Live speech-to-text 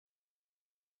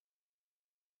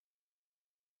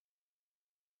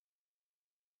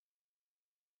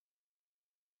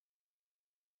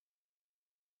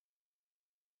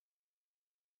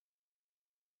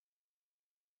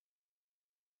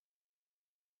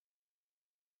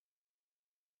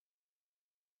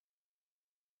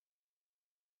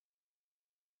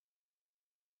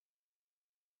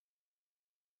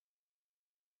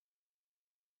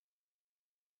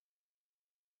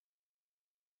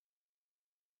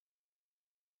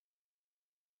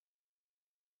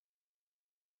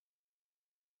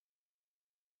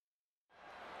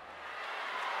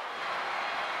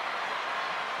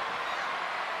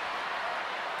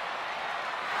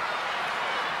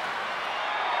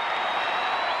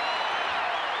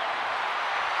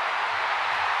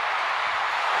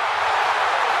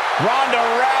Ronda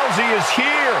Rousey is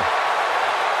here.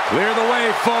 Clear the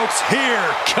way, folks. Here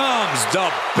comes the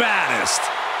baddest.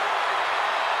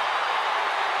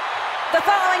 The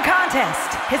following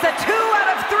contest is a 2 out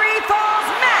of 3 falls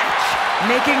match.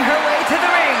 Making her way to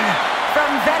the ring from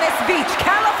Venice Beach,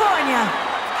 California,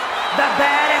 the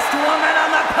baddest woman on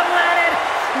the planet,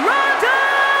 Ronda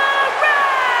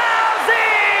Rousey!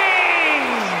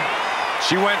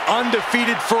 She went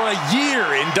undefeated for a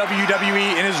year in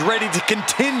WWE and is ready to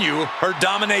continue her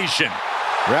domination.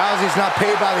 Rousey's not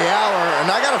paid by the hour, and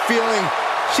I got a feeling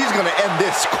she's going to end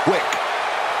this quick.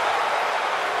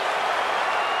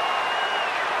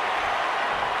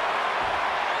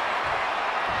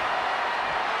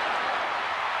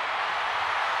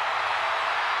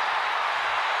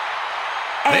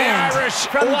 And the Irish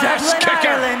from last Dublin,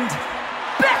 kicker, Ireland,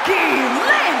 Becky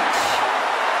Lynch!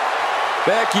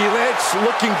 Becky Lynch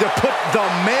looking to put the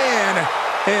man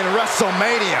in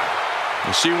WrestleMania.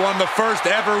 She won the first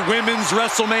ever women's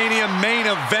WrestleMania main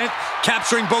event,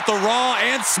 capturing both the Raw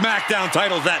and SmackDown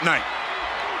titles that night.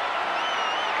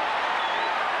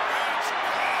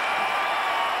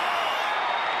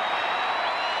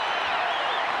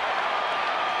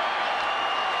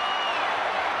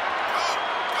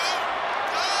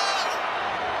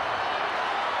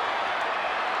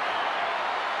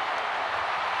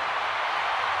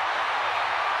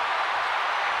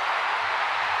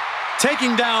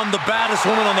 Taking down the baddest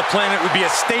woman on the planet would be a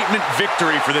statement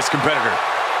victory for this competitor.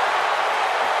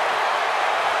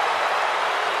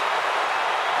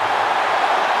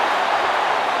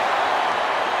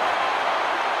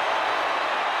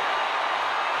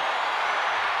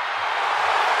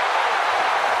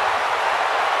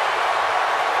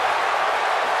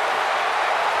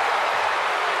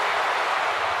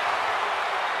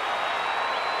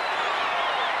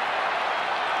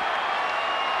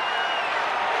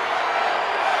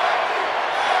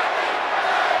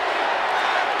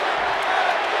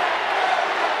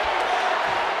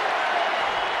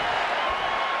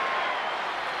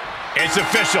 It's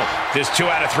official. This 2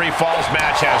 out of 3 falls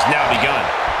match has now begun.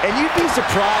 And you'd be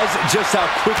surprised just how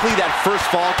quickly that first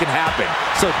fall can happen.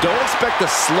 So don't expect a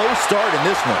slow start in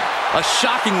this one. A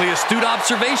shockingly astute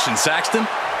observation, Saxton.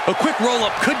 A quick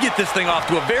roll-up could get this thing off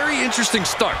to a very interesting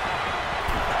start.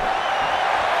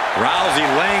 Rousey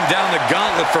laying down the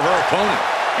gauntlet for her opponent.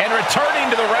 And returning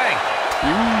to the ring.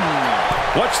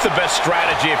 What's the best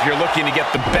strategy if you're looking to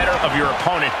get the better of your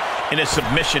opponent in a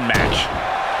submission match?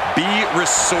 Be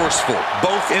resourceful,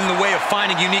 both in the way of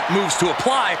finding unique moves to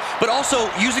apply, but also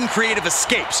using creative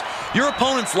escapes. Your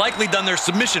opponent's likely done their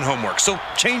submission homework, so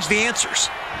change the answers.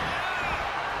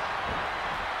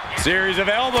 Series of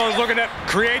elbows looking to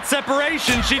create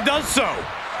separation. She does so.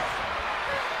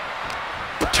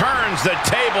 Turns the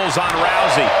tables on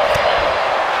Rousey.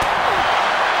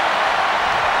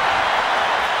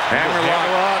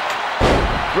 Hammerlock.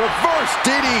 Reverse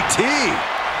DDT.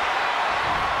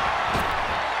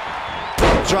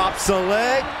 Drops the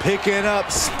leg, picking up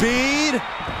speed.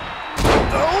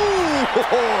 Oh!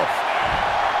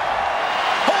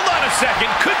 Hold on a second.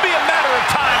 Could be a matter of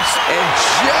time. And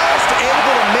just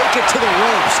able to make it to the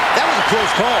ropes. That was a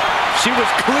close call. She was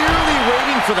clearly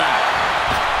waiting for that.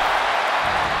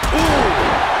 Ooh!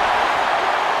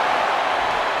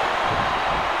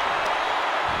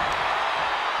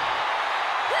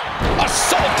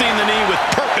 Assaulting the knee with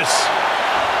purpose.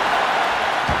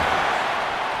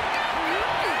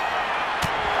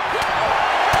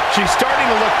 She's starting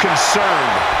to look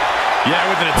concerned. Yeah,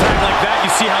 with an attack like that,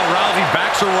 you see how Rousey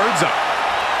backs her words up.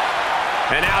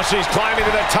 And now she's climbing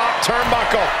to the top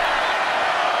turnbuckle.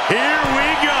 Here we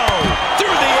go.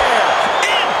 Through the air.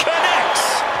 And connects.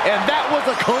 And that was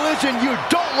a collision you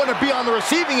don't want to be on the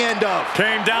receiving end of.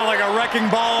 Came down like a wrecking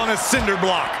ball on a cinder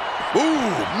block.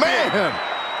 Ooh, man.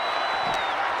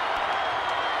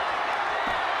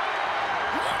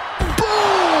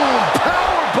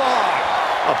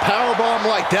 A powerbomb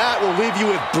like that will leave you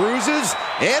with bruises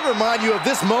and remind you of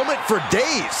this moment for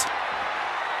days.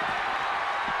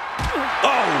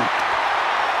 Oh!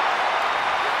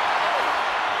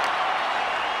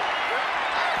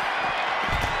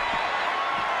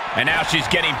 And now she's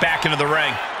getting back into the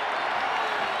ring.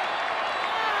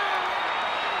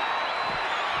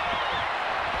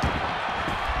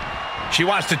 She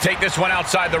wants to take this one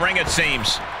outside the ring, it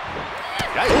seems.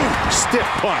 Ooh, stiff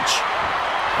punch.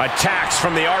 Attacks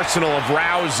from the arsenal of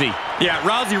Rousey. Yeah,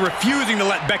 Rousey refusing to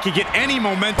let Becky get any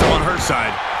momentum on her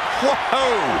side.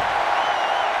 Whoa!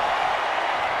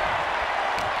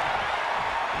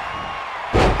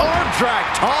 Arm drag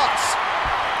toss.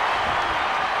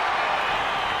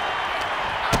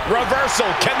 Reversal.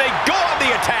 Can they go on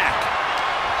the attack?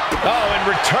 Oh, and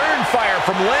return fire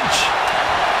from Lynch.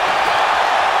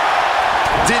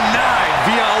 Denied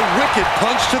via a wicked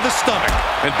punch to the stomach.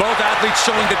 And both athletes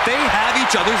showing that they have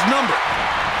each other's number.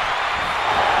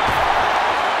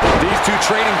 These two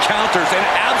trading counters, an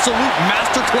absolute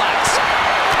masterclass.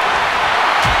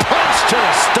 Punch to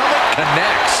the stomach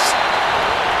connects.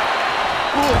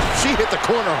 Ooh, she hit the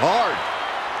corner hard.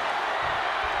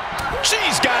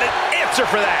 She's got an answer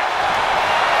for that.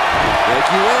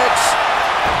 Becky Lynch.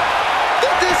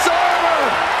 The disarmer.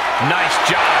 Nice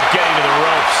job getting to the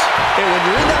ropes. And when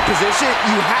you're in that position,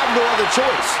 you have no other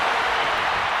choice.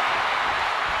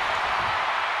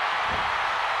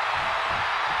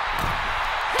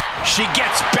 She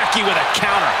gets Becky with a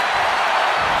counter.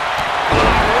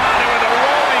 Ronda with a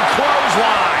rolling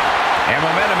clothesline. And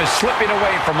momentum is slipping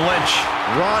away from Lynch.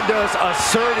 Ronda's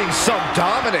asserting some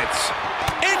dominance.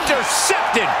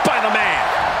 Intercepted by the man.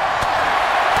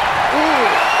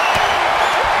 Ooh.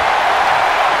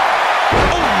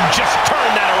 Just turn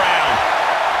that around.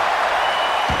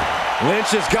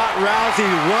 Lynch has got Rousey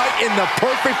right in the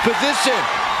perfect position.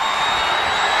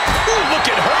 Ooh, look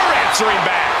at her answering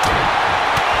back.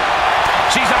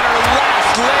 She's on her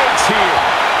last legs here.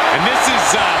 And this is,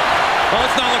 well,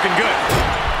 it's not looking good.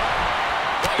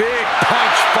 Big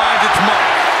punch finds its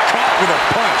mark. Caught with a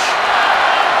punch.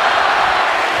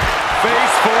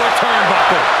 Face full of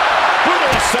turnbuckle.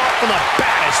 Brutal assault from the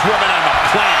baddest woman on the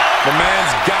planet. The man's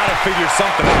got to figure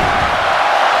something out.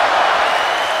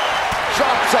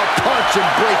 Drops a punch and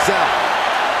breaks out.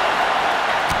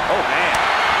 Oh, man.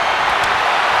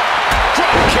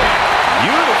 Drop kick.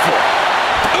 Beautiful.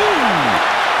 Ooh.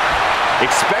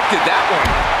 Expected that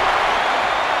one.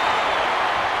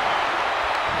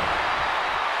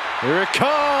 Here it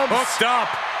comes. Hooked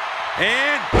up.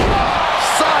 And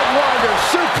Sidewinder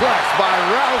suplex by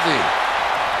Rousey.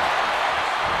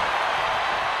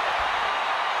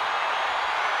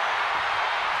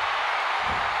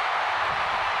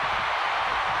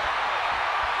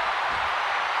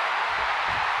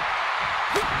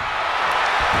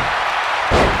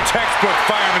 textbook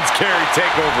fireman's carry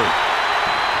takeover.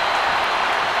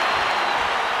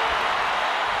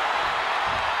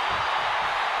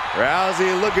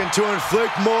 Rousey looking to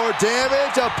inflict more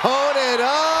damage. Opponent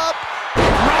up.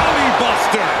 Rally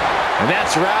buster. And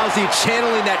that's Rousey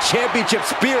channeling that championship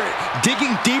spirit,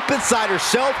 digging deep inside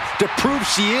herself to prove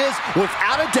she is,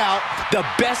 without a doubt, the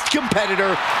best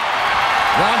competitor.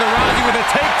 Ronda Rousey with a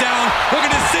takedown,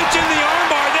 looking to cinch in the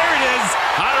armbar. There it is.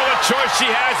 I don't know what choice she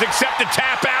has except to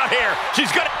tap out here.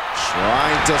 She's gonna...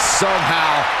 Trying to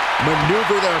somehow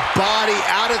maneuver their body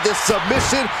out of this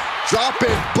submission,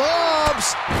 dropping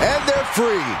bombs, and they're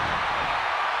free.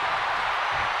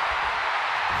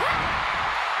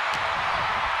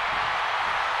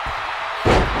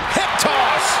 Hip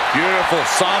toss. Beautiful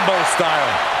Sambo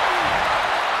style.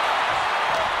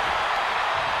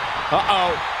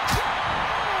 Uh-oh.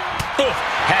 Oof.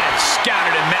 Had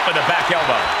scouted and met with a back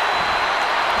elbow.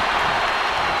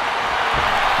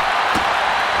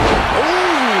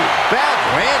 Ooh, bad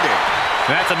landing.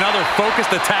 That's another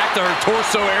focused attack to her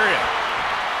torso area.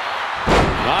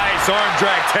 Nice arm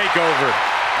drag takeover.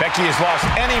 Becky has lost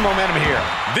any momentum here.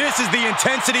 This is the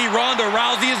intensity Ronda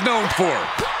Rousey is known for.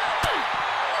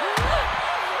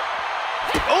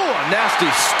 Oh, a nasty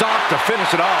stop to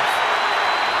finish it off.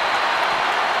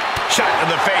 Shot to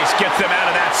the face gets them out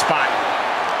of that spot.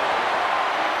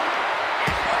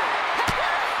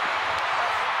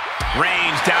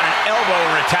 Range down an elbow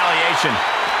in retaliation.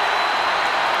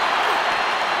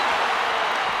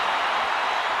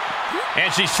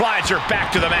 And she slides her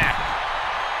back to the mat.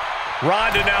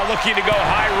 Ronda now looking to go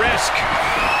high risk.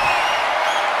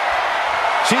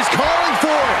 She's calling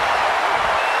for it.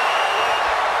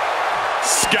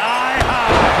 Sky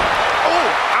high. Oh,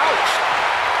 ouch.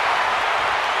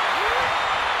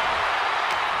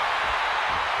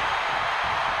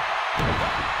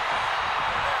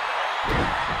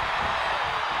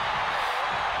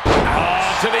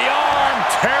 To the arm.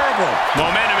 Terrible.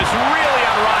 Momentum is really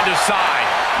on Ronda's side.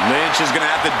 Lynch is going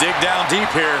to have to dig down deep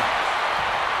here.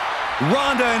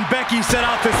 Ronda and Becky set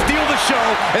out to steal the show,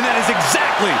 and that is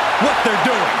exactly what they're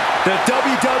doing. The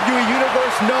WWE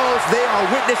Universe knows they are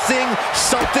witnessing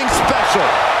something special.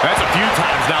 That's a few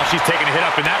times now she's taken a hit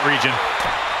up in that region.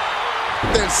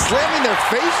 They're slamming their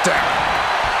face down.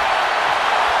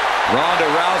 Ronda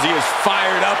Rousey is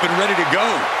fired up and ready to go.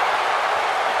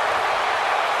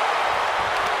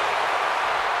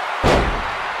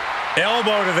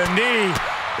 Elbow to the knee,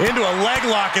 into a leg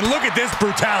lock, and look at this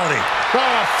brutality. Oh,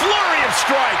 a flurry of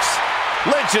strikes.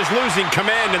 Lynch is losing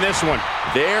command in this one.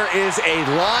 There is a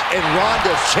lot in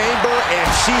Ronda's chamber, and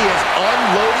she is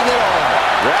unloading it all.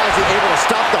 Rousey able to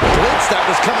stop the blitz that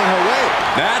was coming her way.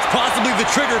 That's possibly the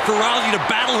trigger for Rousey to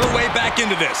battle her way back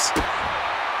into this.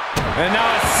 And now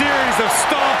a series of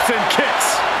stomps and kicks.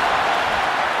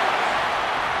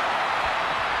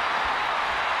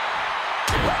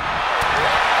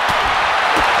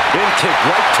 Big kick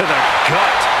right to the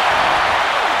gut.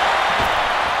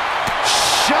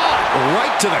 Shot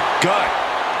right to the gut.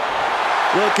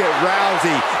 Look at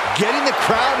Rousey getting the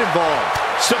crowd involved.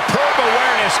 Superb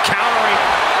awareness, countering.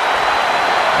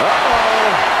 Uh-oh.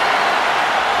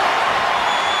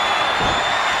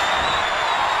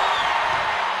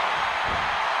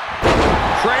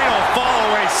 Cradle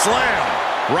follow-away slam.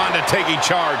 Ronda taking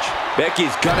charge.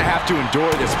 Becky's gonna have to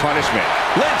endure this punishment.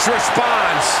 Lynch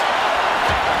responds.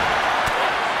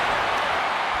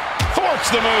 Thwarts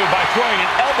the move by throwing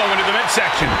an elbow into the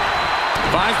midsection.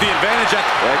 Finds the advantage at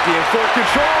Becky in full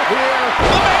control here.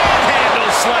 The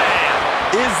manhandle slam.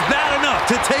 Is that enough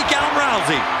to take out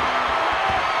Rousey?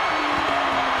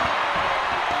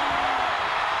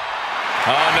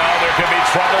 Oh no, there could be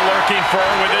trouble lurking for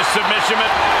her with this submission.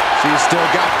 She's still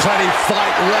got plenty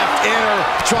fight left in her,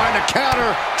 trying to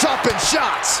counter, dropping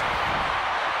shots.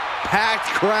 Packed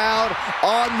crowd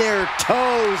on their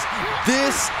toes.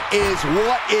 This is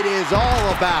what it is all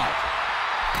about.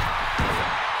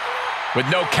 With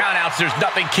no countouts, there's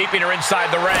nothing keeping her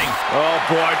inside the ring. Oh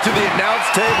boy, to the announce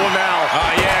table now.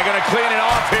 Oh yeah, gonna clean it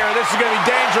off here. This is gonna be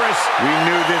dangerous. We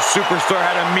knew this superstar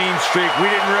had a mean streak. We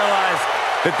didn't realize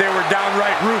that they were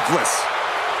downright ruthless.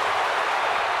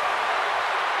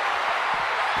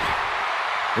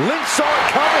 Lynch saw it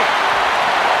coming.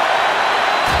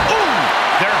 Ooh!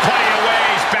 There are plenty of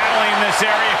ways battling in this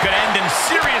area could end in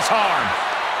serious harm.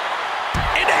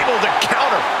 Unable to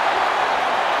counter.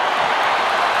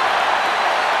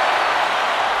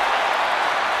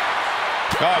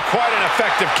 Oh, quite an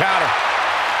effective counter.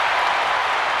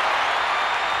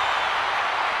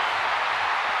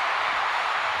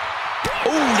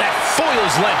 Ooh, that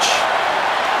foils Lynch.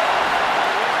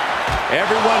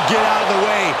 Everyone get out of the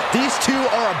way. These two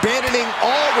are abandoning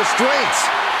all restraints.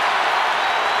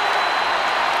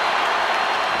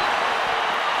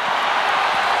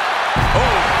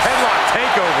 Oh, headlock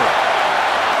takeover.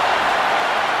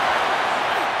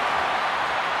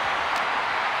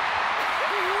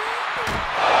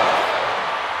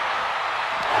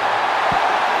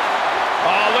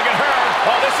 Oh, look at her.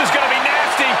 Oh, this is going to be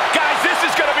nasty. Guys, this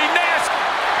is going to be nasty.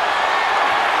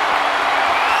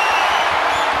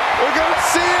 We're going to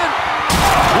see it.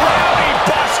 Rowdy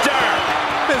Buster.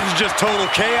 This is just total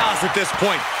chaos at this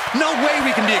point. No way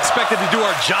we can be expected to do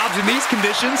our jobs in these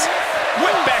conditions.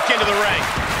 Whip back into the ring.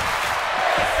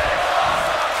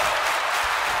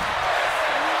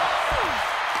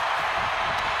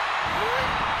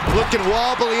 Looking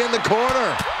wobbly in the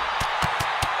corner.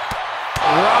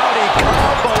 Rowdy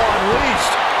combo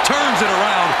unleashed. Turns it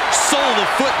around. Sole of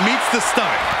foot meets the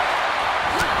stomach.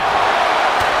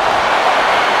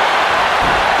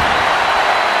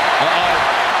 Uh-oh.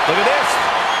 Look at this.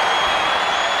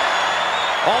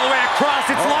 All the way across,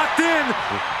 it's locked in.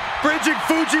 Bridging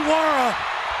Fujiwara.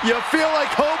 You feel like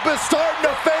hope is starting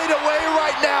to fade away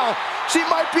right now. She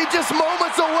might be just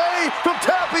moments away from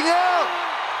tapping out.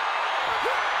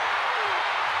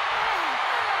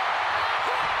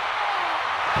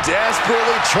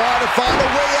 Desperately trying to find a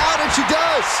way out, and she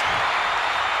does.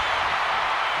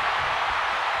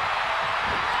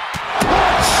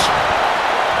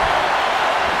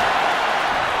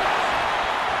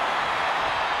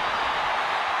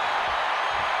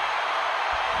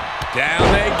 Down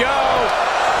they go.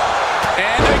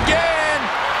 And again.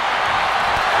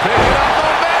 Picking up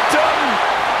momentum.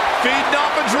 Feeding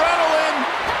off adrenaline.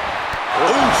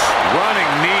 Oof,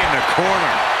 running knee in the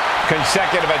corner.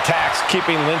 Consecutive attacks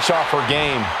keeping Lynch off her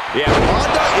game. Yeah,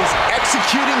 Ronda is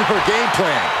executing her game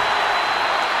plan.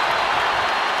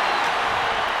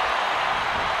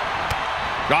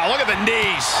 Oh, look at the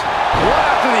knees. One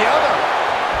after the other.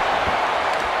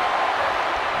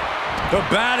 The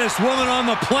baddest woman on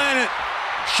the planet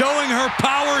showing her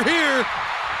power here.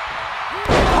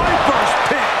 Piper's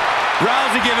pit.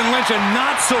 Rousey giving Lynch a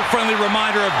not-so-friendly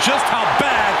reminder of just how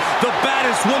bad the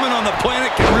baddest woman on the planet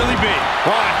can really be.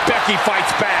 Oh, and Becky fights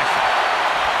back.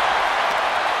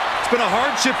 It's been a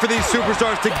hardship for these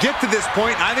superstars to get to this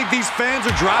point. I think these fans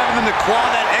are driving them to claw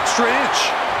that extra inch.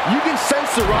 You can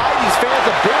sense the ride these fans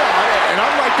have been on it, and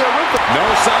I'm right there with them. No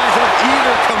signs of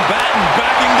either combatant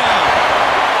backing down.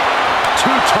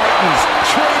 Two titans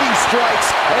trading strikes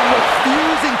and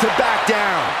refusing to back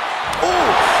down.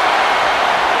 Ooh!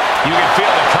 You can feel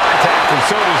the contact from and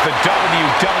so does the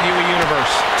WWE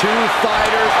Universe. Two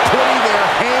fighters putting their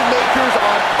haymakers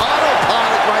on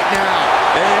autopilot right now.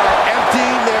 They are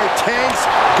emptying their tanks,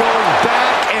 going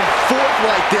back and forth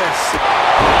like this.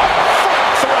 Front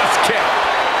thrust kick.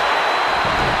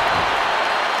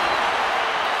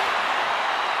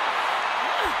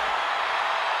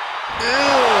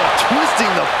 Ew,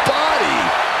 twisting the body.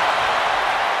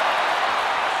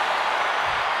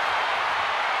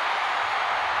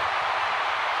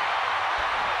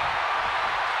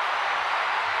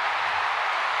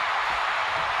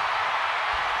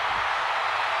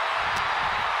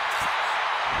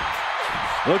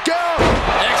 Look out!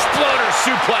 Exploder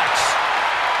suplex.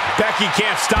 Becky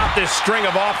can't stop this string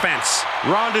of offense.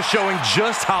 Ronda showing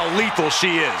just how lethal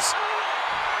she is.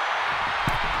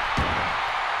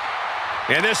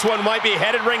 And this one might be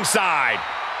headed ringside.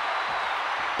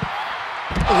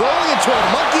 Rolling into a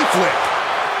monkey flip.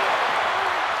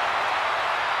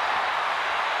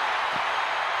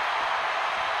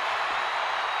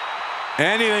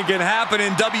 Anything can happen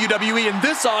in WWE, and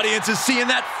this audience is seeing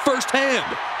that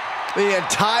firsthand. The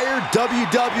entire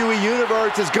WWE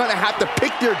Universe is going to have to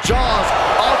pick their jaws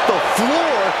off the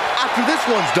floor after this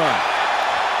one's done.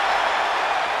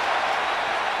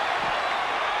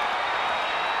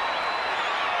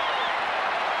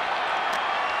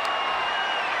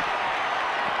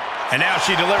 And now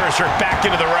she delivers her back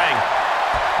into the ring.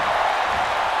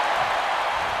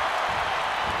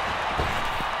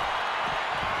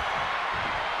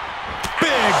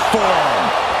 Big forearm.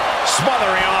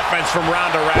 Smothering offense from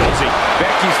Ronda Rousey.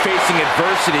 Becky's facing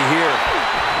adversity here,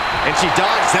 and she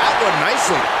dodged that one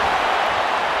nicely.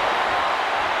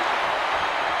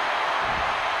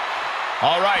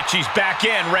 All right, she's back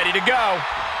in, ready to go.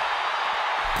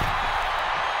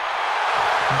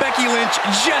 Becky Lynch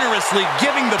generously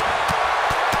giving the...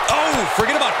 Oh,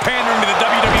 forget about pandering to the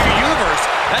WWE Universe.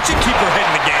 That should keep her head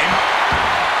in the game.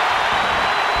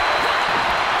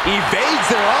 Evades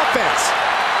their offense.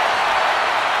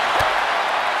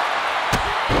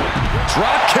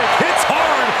 Drop kick hits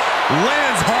hard,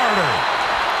 lands harder.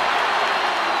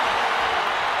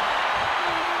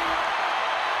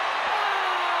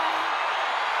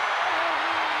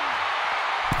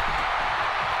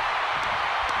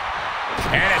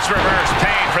 And it's reverse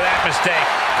pain for that mistake.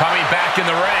 Coming back in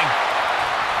the ring.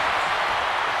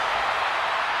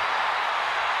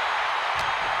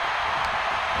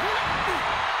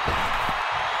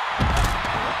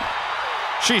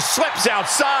 She slips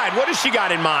outside. What has she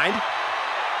got in mind?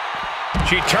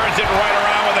 She turns it right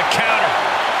around with a counter.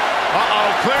 Uh-oh,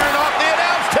 clearing off the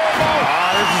announce table.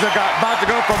 This is about to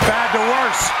go from bad to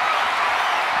worse.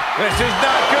 This is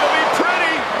not going to be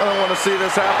pretty. I don't want to see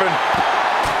this happen.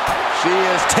 She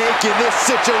is taking this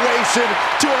situation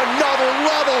to another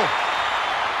level.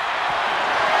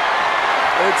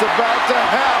 It's about to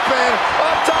happen.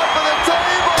 On top of the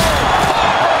table.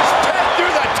 First pin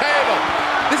through the table.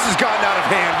 This has gotten out of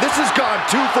hand. This has gone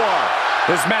too far.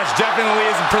 This match definitely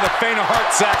isn't for the faint of heart,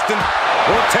 Saxton,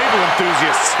 or table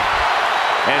enthusiasts.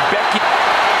 And Becky.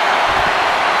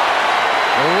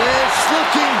 Lynch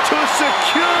looking to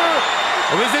secure.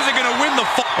 Well, this isn't going to win the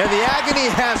fight. And the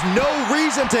agony has no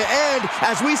reason to end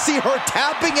as we see her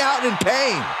tapping out in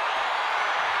pain.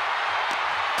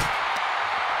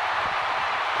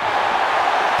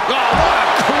 Oh, what a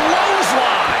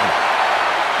clothesline!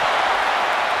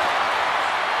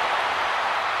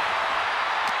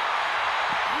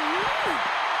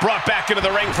 Brought back into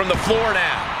the ring from the floor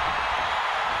now.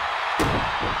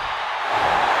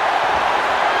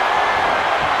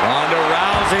 Ronda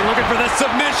Rousey looking for the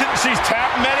submission. She's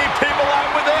tapped many people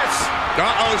out with this.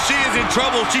 Uh-oh, she is in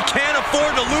trouble. She can't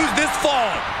afford to lose this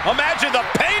fall. Imagine the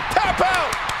pain tap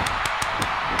out.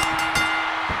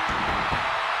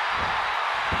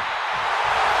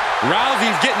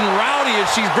 Rousey's getting rowdy as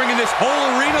she's bringing this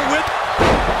whole arena with.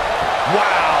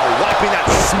 Wow, wiping that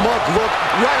smug look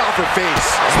right off her face.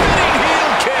 Spinning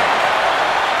heel kick.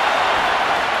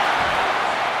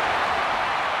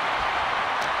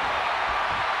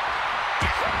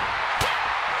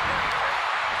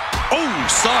 Oh,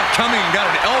 saw it coming and got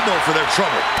an elbow for their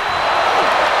trouble.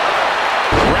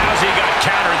 Rousey got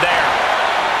countered there.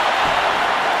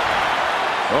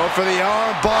 Oh, for the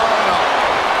arm bar.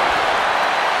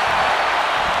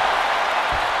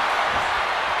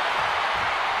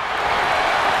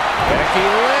 Becky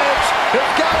Lynch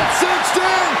has got it cinched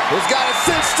in. Has got it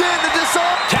cinched in to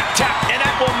disarm. Tap, tap, and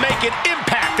that will make an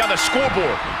impact on the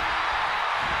scoreboard.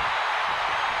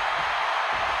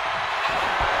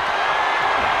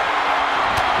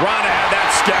 Ronda had that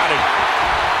scouted.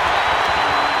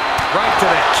 Right to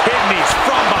the kidneys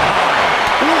from behind.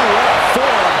 Ooh, what a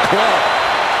forearm club.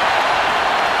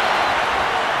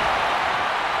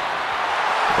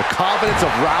 confidence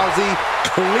of Rousey.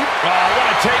 Oh, what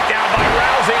a takedown by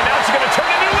Rousey, and now she's going to turn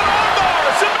into an armbar.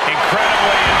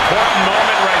 Incredibly important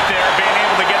moment right there, being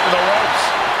able to get to the ropes.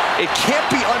 It can't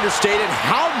be understated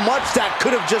how much that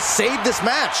could have just saved this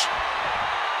match.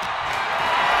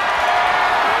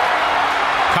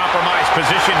 Compromised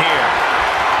position here.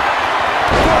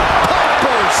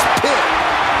 Piper's Pit.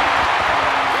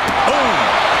 Boom.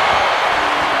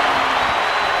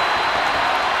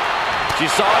 She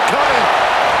saw it coming.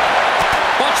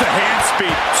 Bunch of hand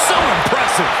speed. So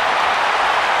impressive.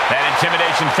 That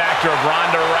intimidation factor of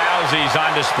Ronda Rousey's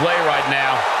on display right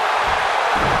now.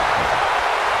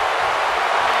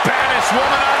 Baddest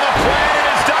woman on the planet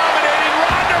is dominating.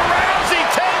 Ronda Rousey,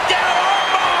 takedown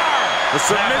armbar. The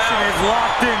submission is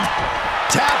locked in.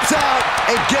 Taps out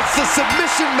and gets the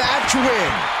submission match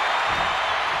win.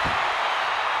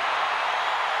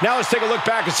 Now let's take a look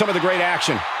back at some of the great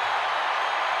action.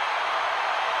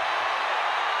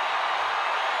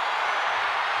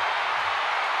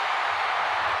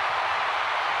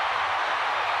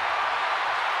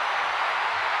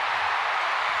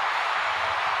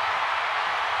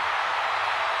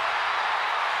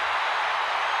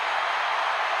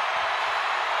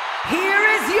 Here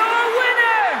is your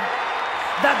winner,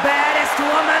 the baddest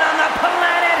woman on the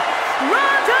planet,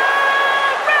 Ronda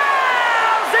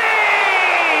Rousey!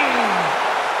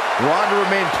 Ronda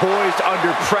remained poised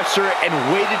under pressure and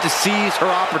waited to seize her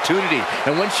opportunity.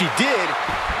 And when she did...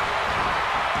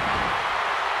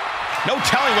 No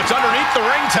telling what's underneath the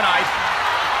ring tonight.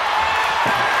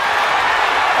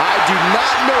 I do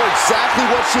not know exactly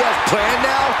what she has planned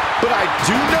now, but I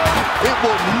do know it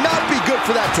will not be good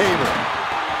for that table.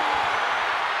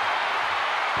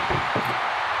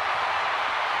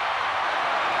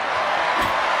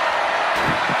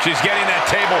 She's getting that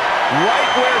table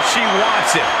right where she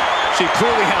wants it. She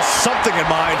clearly has something in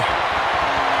mind.